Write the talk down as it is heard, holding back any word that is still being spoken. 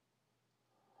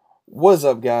What's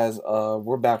up, guys?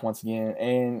 We're back once again,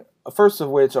 and first of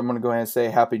which, I'm gonna go ahead and say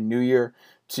Happy New Year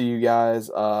to you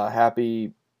guys.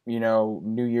 Happy,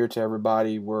 New Year to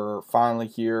everybody. We're finally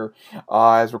here.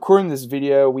 As recording this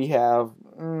video, we have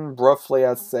roughly,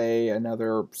 I'd say,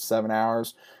 another 7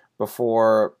 hours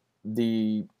before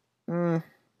the mm,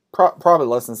 probably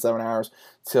less than 7 hours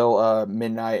till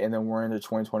midnight, and then we're into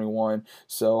 2021.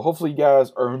 So hopefully, you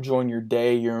guys are enjoying your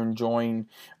day. You're enjoying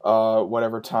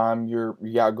whatever time you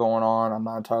got going on. I'm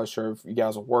not entirely sure if you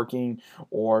guys are working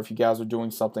or if you guys are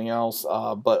doing something else.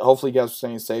 But hopefully you guys are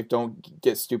staying safe. Don't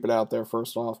get stupid out there.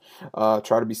 First off,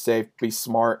 try to be safe, be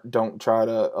smart. Don't try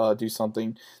to do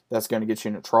something that's going to get you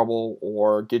into trouble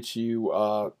or get you,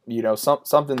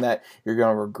 something that you're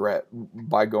going to regret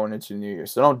by going into the new year.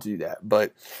 So don't do that.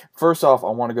 But first off, I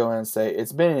want to go ahead and say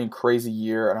it's been a crazy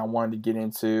year, and I wanted to get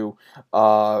into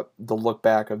the look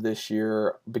back of this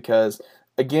year because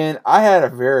again, I had a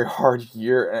very hard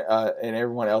year, and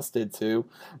everyone else did too.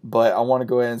 But I want to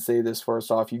go ahead and say this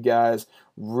first off. You guys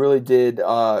really did,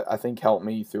 I think, help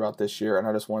me throughout this year, and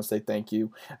I just want to say thank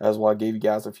you as well. I gave you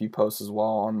guys a few posts as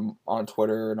well on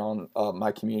Twitter and on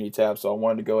my community tab. So I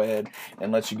wanted to go ahead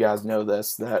and let you guys know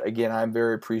this. That again, I'm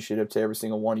very appreciative to every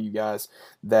single one of you guys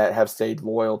that have stayed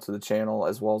loyal to the channel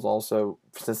as well as also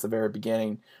since the very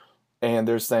beginning. And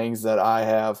there's things that I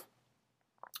have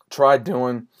tried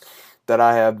doing that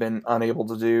I have been unable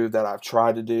to do, that I've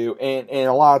tried to do, and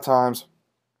a lot of times,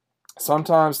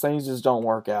 sometimes things just don't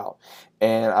work out.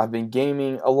 And I've been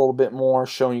gaming a little bit more,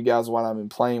 showing you guys what I've been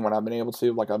playing, what I've been able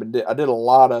to. Like I did a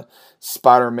lot of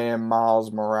Spider-Man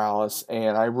Miles Morales,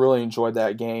 and I really enjoyed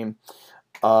that game.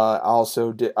 I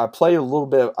also did. I played a little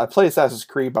bit. I played Assassin's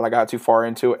Creed, but I got too far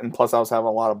into it, and plus I was having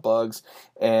a lot of bugs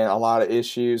and a lot of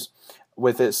issues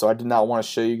with it, so I did not want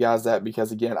to show you guys that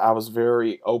because again, I was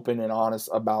very open and honest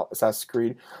about Assassin's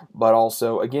Creed, but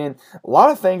also again, a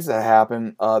lot of things that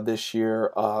happened this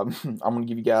year. I'm gonna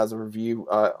give you guys a review.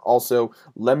 Also,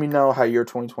 let me know how year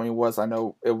 2020 was. I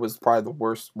know it was probably the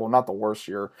worst. Well, not the worst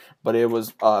year, but it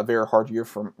was a very hard year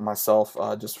for myself.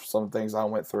 Just for some things I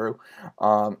went through.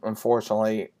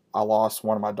 Unfortunately, I lost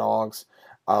one of my dogs.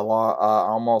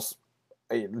 Almost,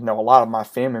 a lot of my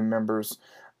family members.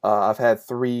 I've had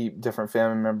three different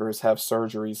family members have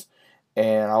surgeries,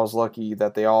 and I was lucky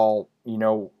that they all,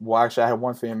 well, actually, I had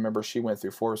one family member, she went through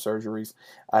four surgeries.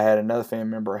 I had another family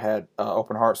member had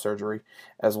open heart surgery,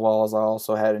 as well as I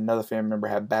also had another family member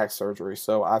had back surgery.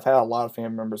 So I've had a lot of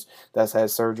family members that's had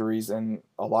surgeries, and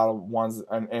a lot of ones,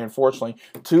 and unfortunately,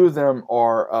 two of them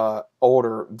are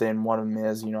older than one of them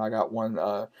is. I got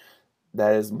one.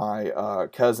 That is my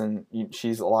cousin.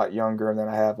 She's a lot younger, and then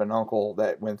I have an uncle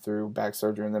that went through back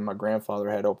surgery, and then my grandfather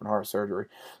had open heart surgery.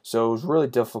 So it was really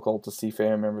difficult to see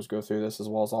family members go through this, as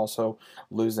well as also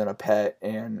losing a pet.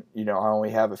 And I only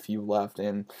have a few left.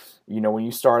 And when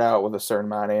you start out with a certain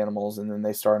amount of animals, and then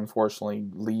they start unfortunately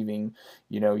leaving,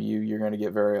 you're going to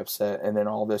get very upset. And then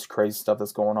all this crazy stuff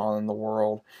that's going on in the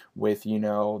world with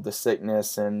the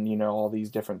sickness and all these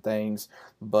different things,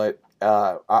 but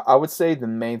I would say the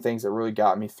main things that really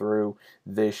got me through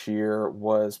this year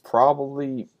was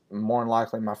probably more than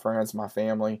likely my friends, my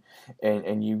family,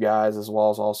 and you guys, as well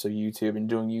as also YouTube. And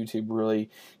doing YouTube really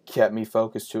kept me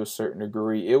focused to a certain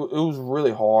degree. It was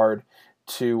really hard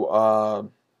to, I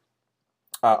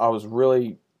was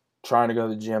really trying to go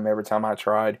to the gym every time I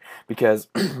tried because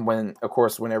of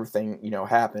course, when everything,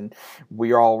 happened,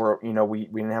 we all were, we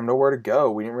didn't have nowhere to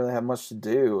go. We didn't really have much to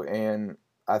do. And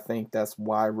I think that's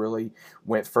why I really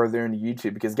went further into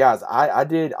YouTube because guys, I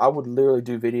would literally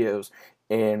do videos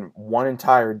in one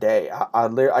entire day.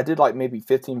 I did like maybe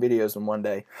 15 videos in one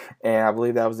day, and I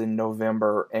believe that was in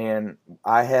November, and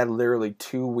I had literally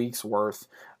 2 weeks worth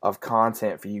of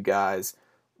content for you guys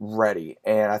ready.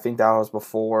 And I think that was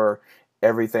before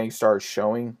everything started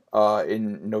showing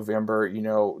in November,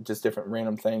 just different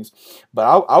random things. But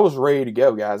I was ready to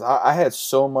go, guys. I had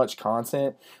so much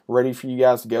content ready for you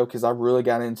guys to go because I really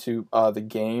got into the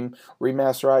game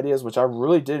remaster ideas, which I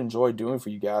really did enjoy doing for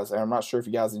you guys. And I'm not sure if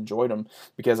you guys enjoyed them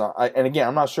because and again,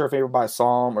 I'm not sure if everybody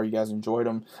saw them or you guys enjoyed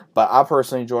them, but I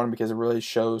personally enjoyed them because it really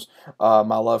shows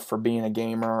my love for being a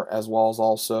gamer as well as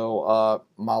also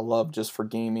my love just for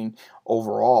gaming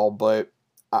overall. But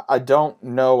I don't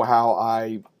know how how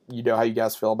you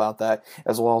guys feel about that,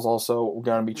 as well as also we're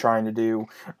going to be trying to do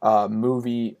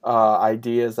movie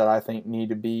ideas that I think need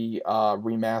to be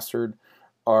remastered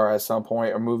or at some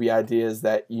point, or movie ideas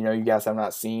that you guys have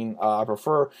not seen. I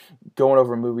prefer going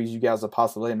over movies you guys have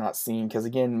possibly not seen, because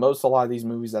again, a lot of these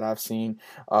movies that I've seen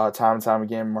time and time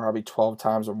again, probably 12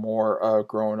 times or more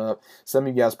growing up. Some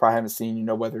of you guys probably haven't seen,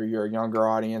 whether you're a younger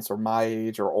audience or my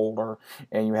age or older,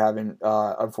 and you haven't,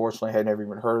 unfortunately, had never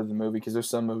even heard of the movie, because there's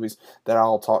some movies that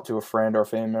I'll talk to a friend or a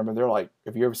family member. They're like,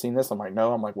 "Have you ever seen this?" I'm like,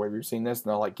 "No." I'm like, "Well, have you ever seen this?" And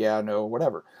they're like, "Yeah, no,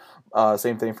 whatever."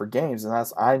 Same thing for games,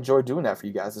 and I enjoy doing that for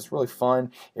you guys. It's really fun.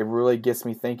 It really gets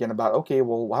me thinking about, okay,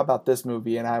 well, how about this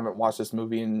movie? And I haven't watched this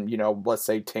movie in, let's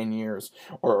say 10 years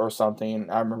or something.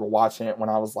 I remember watching it when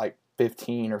I was like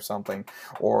 15 or something,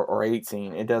 or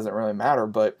 18. It doesn't really matter,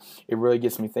 but it really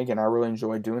gets me thinking. I really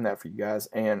enjoy doing that for you guys.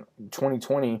 And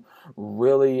 2020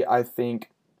 really, I think,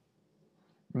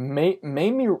 made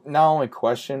me not only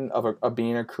question of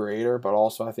being a creator, but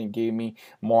also I think gave me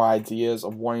more ideas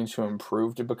of wanting to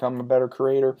improve to become a better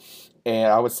creator.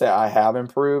 And I would say I have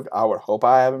improved. I would hope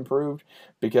I have improved,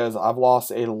 because I've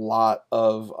lost a lot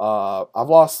of I've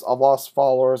lost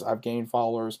followers. I've gained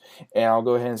followers, and I'll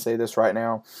go ahead and say this right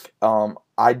now.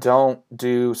 I don't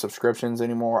do subscriptions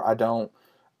anymore. I don't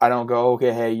go,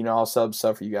 okay, hey, I'll sub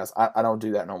stuff for you guys. I don't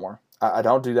do that no more. I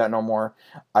don't do that no more.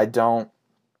 I don't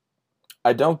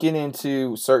I don't get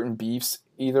into certain beefs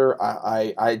either.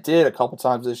 I did a couple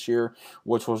times this year,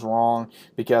 which was wrong,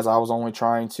 because I was only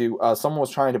trying to, someone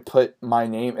was trying to put my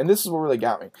name, and this is what really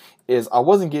got me, is I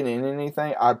wasn't getting in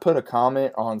anything. I put a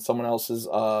comment on someone else's,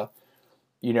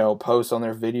 post on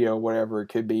their video, whatever it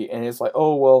could be, and it's like,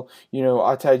 oh, well,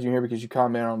 I tagged you here because you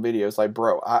comment on videos. Like,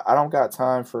 bro, I don't got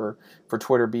time for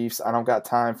Twitter beefs. I don't got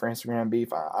time for Instagram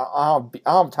beef. I don't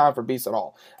have time for beefs at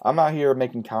all. I'm out here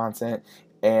making content,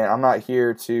 and I'm not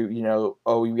here to,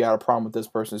 oh, you got a problem with this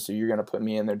person, so you're going to put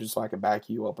me in there just so I can back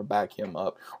you up or back him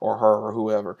up, or her, or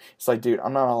whoever. It's like, dude,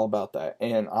 I'm not all about that.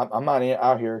 And I'm not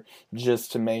out here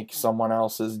just to make someone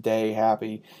else's day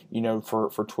happy,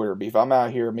 for Twitter beef. I'm out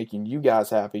here making you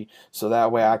guys happy, so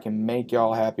that way I can make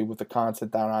y'all happy with the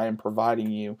content that I am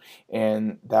providing you.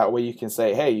 And that way you can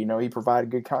say, hey, he provided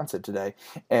good content today.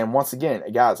 And once again,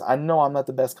 guys, I know I'm not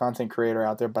the best content creator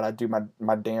out there, but I do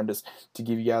my damnedest to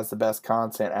give you guys the best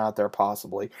content out there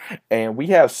possibly. And we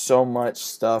have so much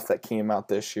stuff that came out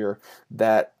this year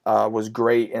that was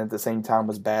great, and at the same time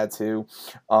was bad too.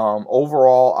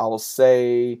 Overall, I will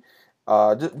say,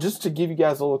 just to give you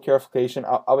guys a little clarification,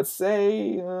 I would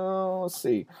say, let's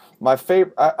see, my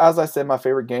favorite, as I said, my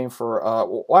favorite game for,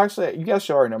 well, actually, you guys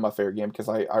should already know my favorite game, because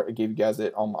I gave you guys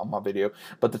it on my video.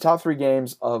 But the top three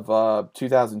games of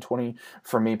 2020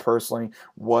 for me personally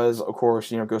was, of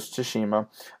course, Ghost of Tsushima.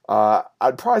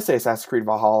 I'd probably say Assassin's Creed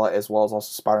Valhalla, as well as also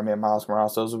Spider-Man Miles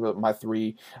Morales. Those are my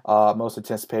three most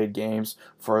anticipated games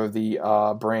for the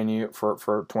brand new for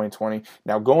 2020.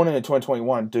 Now, going into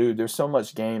 2021, dude, there's so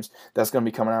much games that's going to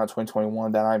be coming out in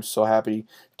 2021 that I'm so happy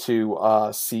to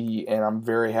see, and I'm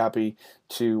very happy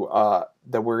to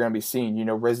that we're going to be seeing.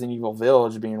 Resident Evil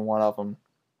Village being one of them.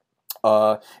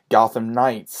 Gotham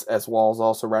Knights, as well as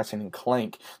also Ratchet and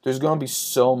Clank. There's going to be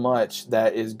so much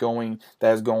that is going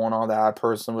on that I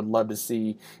personally would love to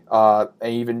see. And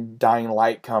even Dying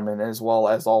Light coming, as well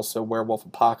as also Werewolf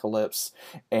Apocalypse,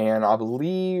 and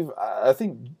I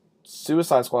think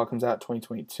Suicide Squad comes out in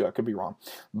 2022. I could be wrong,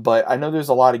 but I know there's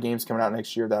a lot of games coming out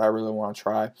next year that I really want to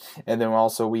try. And then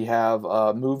also we have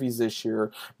movies this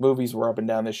year. Movies were up and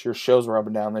down this year. Shows were up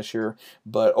and down this year.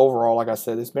 But overall, like I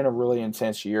said, it's been a really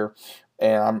intense year.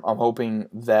 And I'm hoping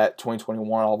that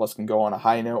 2021, all of us can go on a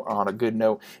high note, on a good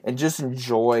note, and just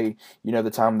enjoy, the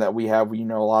time that we have. A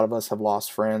lot of us have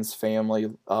lost friends,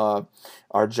 family,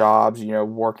 our jobs.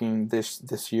 Working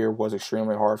this year was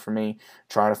extremely hard for me,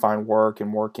 trying to find work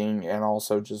and working, and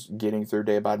also just getting through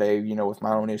day by day, with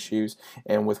my own issues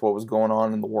and with what was going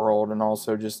on in the world, and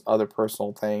also just other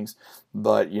personal things.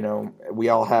 But, we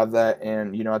all have that,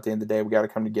 and, at the end of the day, we got to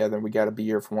come together, and we got to be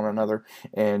here for one another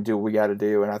and do what we got to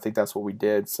do. And I think that's what we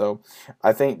did. So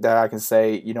I think that I can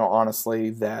say, honestly,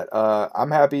 that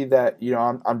I'm happy that,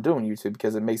 I'm doing YouTube,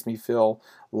 because it makes me feel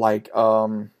like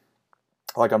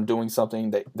I'm doing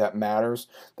something that matters,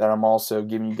 that I'm also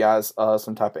giving you guys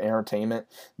some type of entertainment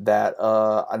that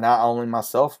not only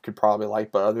myself could probably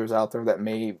like, but others out there that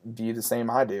may view the same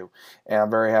I do. And I'm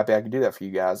very happy I can do that for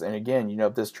you guys. And again,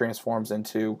 if this transforms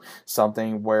into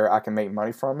something where I can make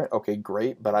money from it, okay,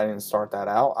 great. But I didn't start that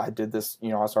out. I did this,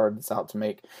 I started this out to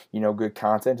make, good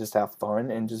content, just have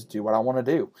fun, and just do what I want to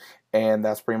do. And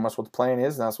that's pretty much what the plan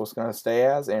is, and that's what's going to stay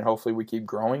as. And hopefully we keep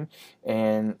growing.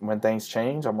 And when things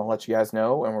change, I'm going to let you guys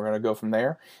know, and we're going to go from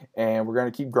there. And we're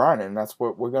going to keep grinding. And that's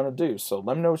what we're going to do. So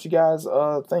let me know what you guys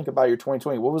think about your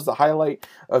 2020. What was the highlight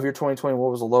of your 2020?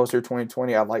 What was the lowest of your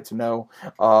 2020? I'd like to know.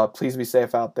 Please be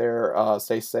safe out there.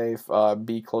 Stay safe.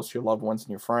 Be close to your loved ones and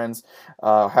your friends.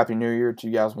 Happy New Year to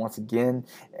you guys once again.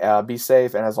 Be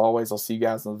safe. And as always, I'll see you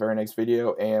guys in the very next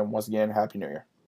video. And once again, Happy New Year.